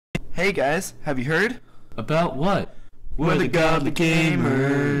Hey guys, have you heard? About what? We're the Godly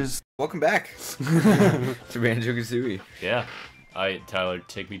Gamers! Welcome back to Banjo Kazooie. Yeah. Tyler,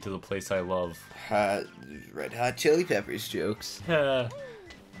 take me to the place I love. Red Hot Chili Peppers jokes.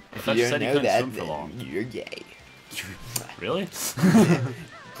 If I You said don't you know couldn't that, swim for long. then you're gay. Really?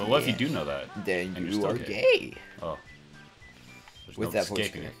 But what if you do know that? Then and you're you still are gay? gay. Oh. There's With no that voice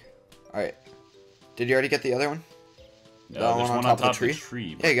escaping crack. it. Alright. Did you already get the other one? No, there's one on top of the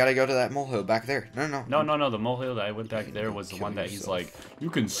tree. Yeah, you gotta go to that molehill back there. No. No, the molehill that I went back there was the one that he's like, you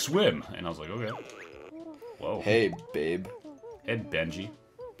can swim. And I was like, okay. Whoa. Hey, babe. Hey, Benji.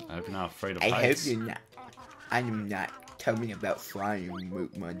 I hope you're not afraid of I heights. hope you're not. I'm not. Tell me about flying,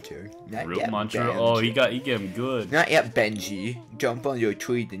 Root Muncher. Not Root yet, Muncher? Benji. Oh, you get him good. Not yet, Benji. Jump on your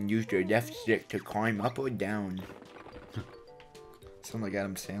tree and use your left stick to climb up or down. Sound like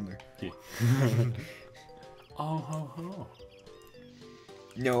Adam Sandler. Yeah. Oh, ho, ho.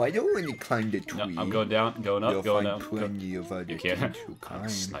 No, I don't want to climb the tree. No, I'm going down, going up, You'll going find up. plenty of other You can't. things to I'm climb. a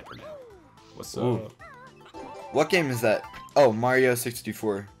sniper now. What's Ooh. up? What game is that? Oh, Mario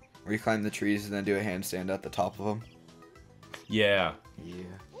 64. Where you climb the trees and then do a handstand at the top of them. Yeah. Yeah.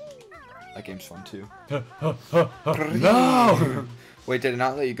 That game's fun too. No! Wait, did it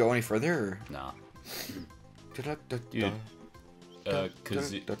not let you go any further? Or? Nah. Dude.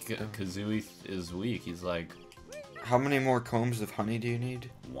 Kazooie is weak. He's like How many more combs of honey do you need?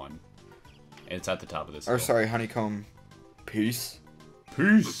 1. And it's at the top of this. Or sorry, honeycomb. Peace.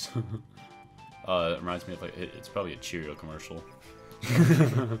 Peace. It reminds me of like it's probably a Cheerio commercial.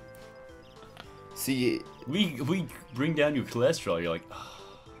 See, we bring down your cholesterol. You're like,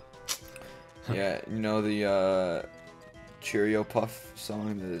 yeah, you know the Cheerio Puff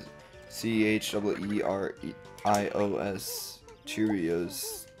song, the CHEEREIOS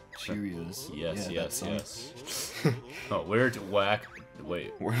Cheerios. Cheerios. yes, Yeah, yes, that yes. Oh, where to whack?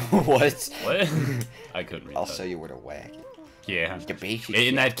 Wait, what? what? I couldn't read I'll that. show you where to whack it. Yeah. The basic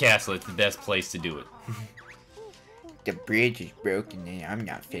In that castle, it's the best place to do it. The bridge is broken and I'm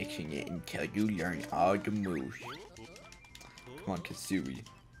not fixing it until you learn all the moves. Come on, Kazooie.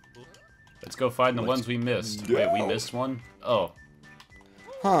 Let's go find the ones we missed. Wait, we missed one? Oh.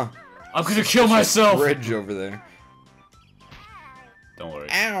 Huh. I'm gonna kill myself! Bridge over there. Don't worry.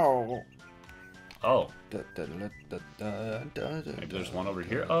 Ow! Oh. Maybe Maybe there's one over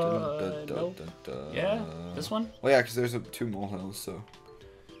here. No. Yeah? This one? Well, yeah, because there's 2 molehills, so.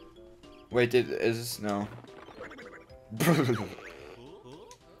 Wait, is this? No.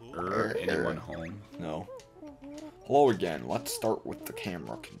 Anyone home? No. Hello again. Let's start with the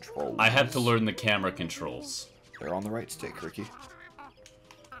camera controls. I had to learn the camera controls. They're on the right stick, Ricky.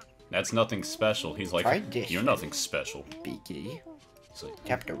 That's nothing special. He's like, Try this. you're nothing special. Beaky. It's like,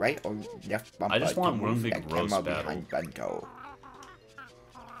 Tap the right or left bumper. I just want to one move big the roast camera battle. behind Banjo.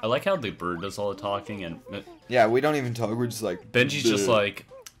 I like how the bird does all the talking, and Yeah, we don't even talk. We're just like. Benji's just "Bleh." like,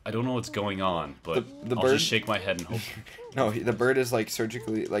 I don't know what's going on, but The I'll bird- just shake my head and hope. No, the bird is like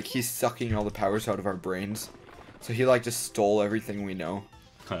surgically, like he's sucking all the powers out of our brains. So he like just stole everything we know,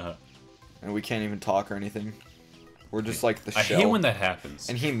 and we can't even talk or anything. We're just like the I shell. hate when that happens.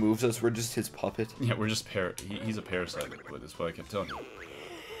 And he moves us. We're just his puppet. Yeah, we're just he's a parasite. That's what I kept telling you.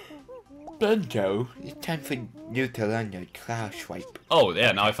 Banjo, it's time for you to learn your claw swipe. Oh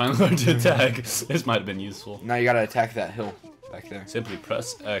yeah, now I finally learned to attack. This might have been useful. Now you gotta attack that hill back there. Simply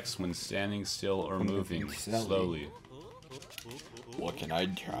press X when standing still or moving slowly. What can I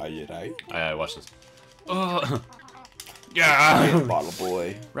try it out? I watch this. Yeah. Bottle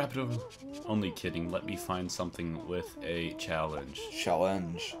boy. Wrap it over. Only kidding. Let me find something with a challenge.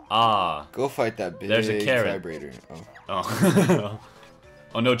 Challenge. Ah. Go fight that big There's a carrot. vibrator. Oh. Oh.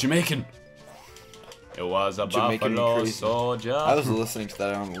 Oh no, Jamaican. It was a Jamaican buffalo crazy. soldier. I was listening to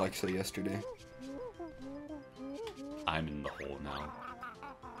that on Alexa yesterday. I'm in the hole now.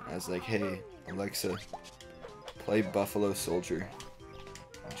 I was like, hey, Alexa, play Buffalo Soldier.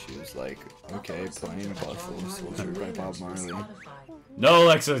 And she was like, okay, playing Buffalo Soldier by Bob Marley. No,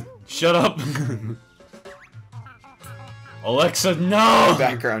 Alexa, shut up. Alexa, no.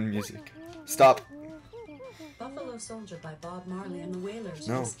 Background music. Stop. Buffalo Soldier by Bob Marley and the Wailers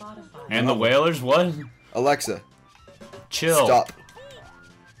No. on Spotify. And the Whalers, what? Alexa, Chill. stop.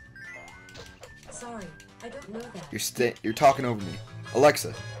 Sorry, I don't know that. You're talking over me.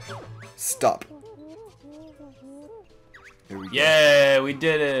 Alexa, stop. There we go. Yeah, we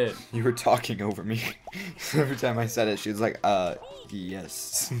did it. You were talking over me. Every time I said it, she was like,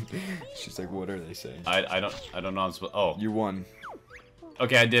 yes. She's like, what are they saying? I don't know. Oh, You won.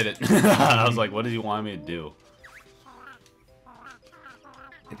 okay, I did it. I was like, what did you want me to do?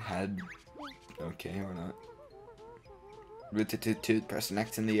 It had... Okay, or not. Press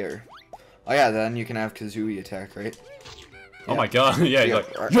next in the air. Oh yeah, then you can have Kazooie attack, right? Oh my god, yeah, he's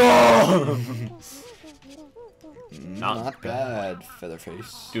like, right. no! Not bad,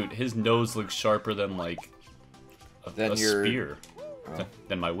 Featherface. Dude, his nose looks sharper than, like, a spear. Oh.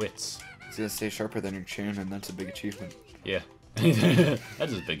 Than my wits. It's gonna stay sharper than your chin, and that's a big achievement. Yeah. That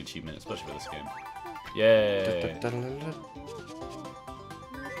is a big achievement, especially for this game. Yay!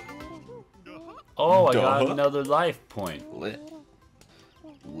 Oh, I got another life point. Lit.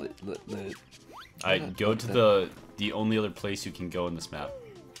 Alright, go to the only other place you can go in this map.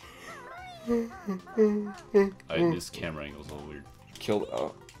 This camera angle's a little weird. Killed.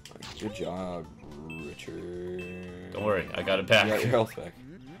 Oh, good job, Richard. Don't worry, I got it back. You got your health back.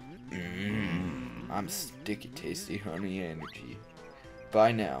 I'm sticky, tasty, honey energy.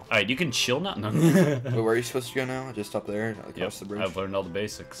 Bye now. Alright, you can chill now. No. Wait, where are you supposed to go now? Just up there, across the bridge? I've learned all the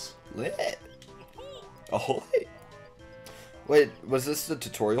basics. Lit. Oh, wait, was this the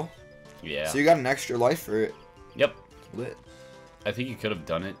tutorial? Yeah. So you got an extra life for it. Yep. Lit. I think you could have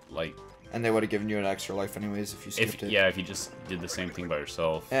done it, like... And they would have given you an extra life anyways if you skipped it. Yeah, if you just did the same thing by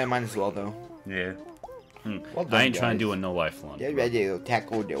yourself. Yeah, mine as well, though. Yeah. Well done, I ain't trying to guys. do a no life one. Yeah, ready to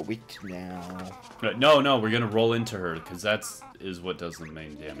tackle the witch now. No, we're gonna roll into her, because is what does the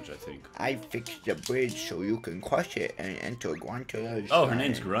main damage, I think. I fixed the bridge so you can crush it and enter Gruntilda's Oh, her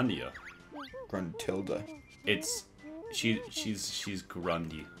name's Grundia. Gruntilda. She's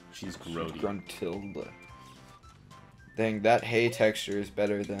Grundy. She's Grody. Gruntilda. Dang, that hay texture is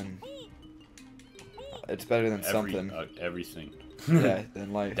better than... It's better than something. Everything. Yeah,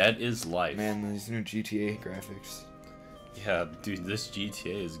 than life. That is life. Man, these new GTA graphics. Yeah, dude, this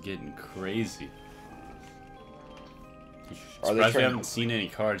GTA is getting crazy. Surprised we haven't seen any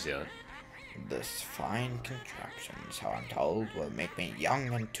cars yet. This fine contraption, so I'm told, will make me young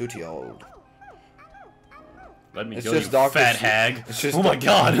and tooty old. Let me It's go, just you Dr. fat Seuss. hag. It's just Oh my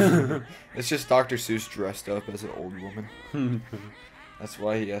god. It's just Dr. Seuss dressed up as an old woman. That's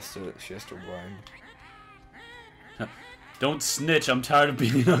why she has to rhyme. Don't snitch, I'm tired of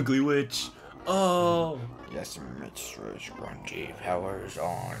being an ugly witch. Oh. Yes, Mistress Grungy powers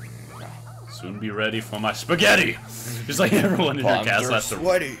on. Soon be ready for my spaghetti. Just like everyone in her castle has to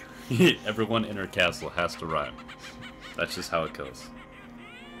sweaty. everyone in her castle has to rhyme. That's just how it goes.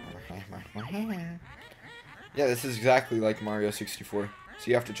 Yeah, this is exactly like Mario 64. So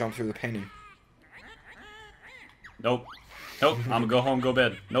you have to jump through the painting. Nope. I'm gonna go home, go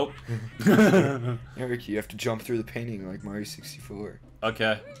bed. Nope. Eric, you have to jump through the painting like Mario 64.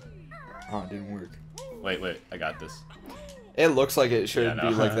 Okay. Oh, it didn't work. Wait, I got this. It looks like it should Yeah, no.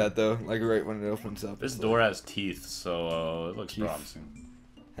 be like that though, like right when it opens up. This door has teeth, so it looks Teeth. promising.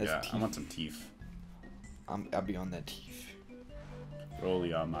 Has Yeah, teeth. I want some teeth. I'll be on that teeth.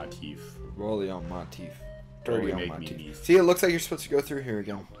 Rolly on my teeth. Rolly on my teeth. Rolly Dirty on make my me teeth. teeth. See, it looks like you're supposed to go through here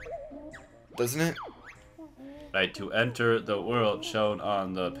again. Doesn't it? Right, to enter the world shown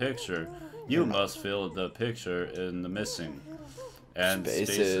on the picture, you must fill the picture in the missing. And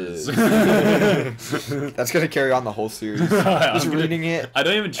spaces. That's gonna carry on the whole series. Just reading it. I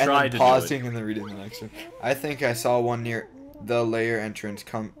don't even and try then to pausing do it. and then reading the next one. I think I saw one near the layer entrance.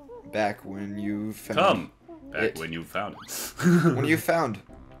 Come back when you found Come back it. when you found it. When you found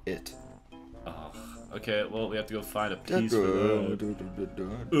it. Oh, okay, well, we have to go find a piece for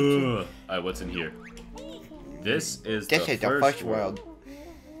that. Alright, what's in here? This is This the is the first first world. world.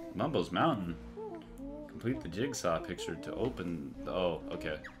 Mumbo's Mountain. Complete the jigsaw picture to open the... Oh,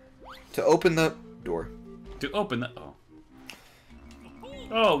 okay. To open the door. To open the... Oh.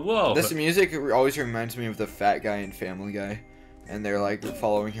 Oh, whoa! This music always reminds me of the fat guy in Family Guy. And they're like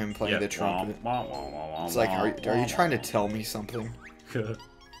following him playing the trumpet. It's like, are you trying to tell me something?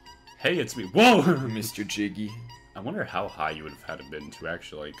 Hey, it's me. Whoa! Mr. Jiggy. I wonder how high you would have had to been to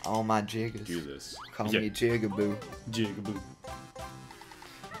actually, like, All my jiggas. do this. Call me Jigaboo. Jigaboo.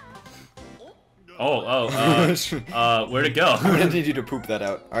 Where'd it go? I'm gonna need you to poop that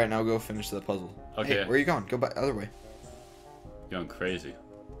out. Alright, now go finish the puzzle. Okay. Hey, where are you going? Go back other way. Going crazy.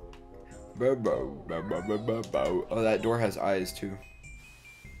 Oh, that door has eyes too.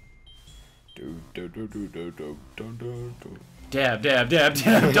 Dab, dab, dab,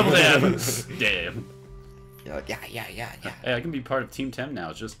 dab, double dab. Damn. Yeah. Hey, I can be part of Team 10 now.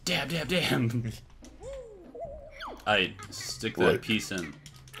 It's just dab, dab, dab. I stick that What? piece in.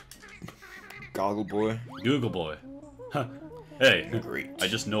 Goggle boy. Google boy. Huh. Hey, Great. I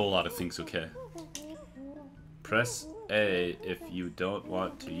just know a lot of things, okay? Press A if you don't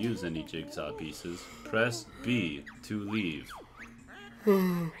want to use any jigsaw pieces. Press B to leave.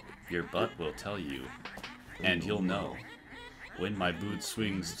 Your butt will tell you, and you'll know when my boot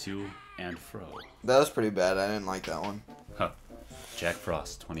swings to and fro. That was pretty bad. I didn't like that one. Huh. Jack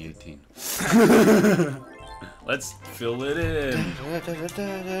Frost 2018. Let's fill it in.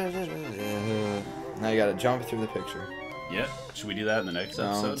 Now you gotta jump through the picture. Yeah. Should we do that in the next No,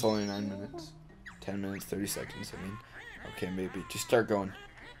 episode? it's only 9 minutes. 10 minutes, 30 seconds, I mean. Okay, maybe. Just start going.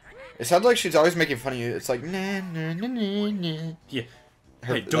 It sounds like she's always making fun of you. It's like, nah, nah, nah, nah, nah. Yeah.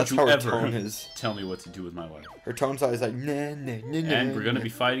 Her, Hey, don't that's you how her ever tone is. tell me what to do with my life. Her tone's always like, nah, nah, nah, nah. And we're gonna nah. be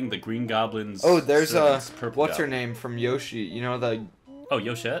fighting the Green Goblin's. Oh, there's servants, Purple what's her Goblin. name from Yoshi? You know the, Oh,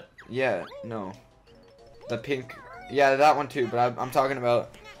 Yoshette? yeah, no, the pink, yeah, that one too. But I'm talking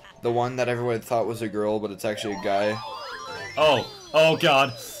about the one that everyone thought was a girl, but it's actually a guy. Oh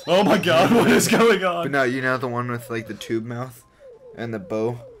god. Oh my god, what is going on? But no, you know the one with like the tube mouth and the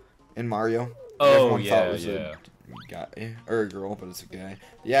bow in Mario. Oh, Everyone yeah, thought was yeah. a guy or a girl, but it's a guy.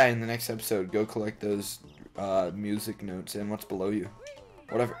 Yeah, in the next episode, go collect those music notes and what's below you.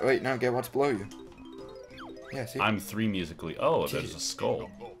 Whatever. Wait, no, get what's below you. Yeah, see. I'm 3 musically. Oh, there's a skull.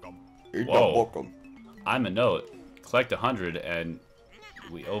 You're Whoa. welcome. I'm a note. Collect 100 and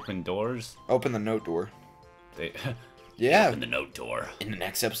we open doors. Open the note door. They Yeah, open the note door. in the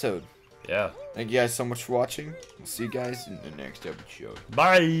next episode. Yeah. Thank you guys so much for watching. We'll see you guys in the next episode.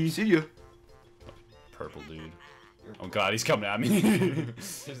 Bye. See you. Purple dude. Oh god, he's coming at me.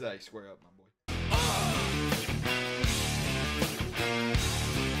 Here's that, square up, my boy.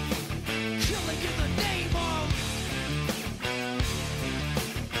 Killing in the name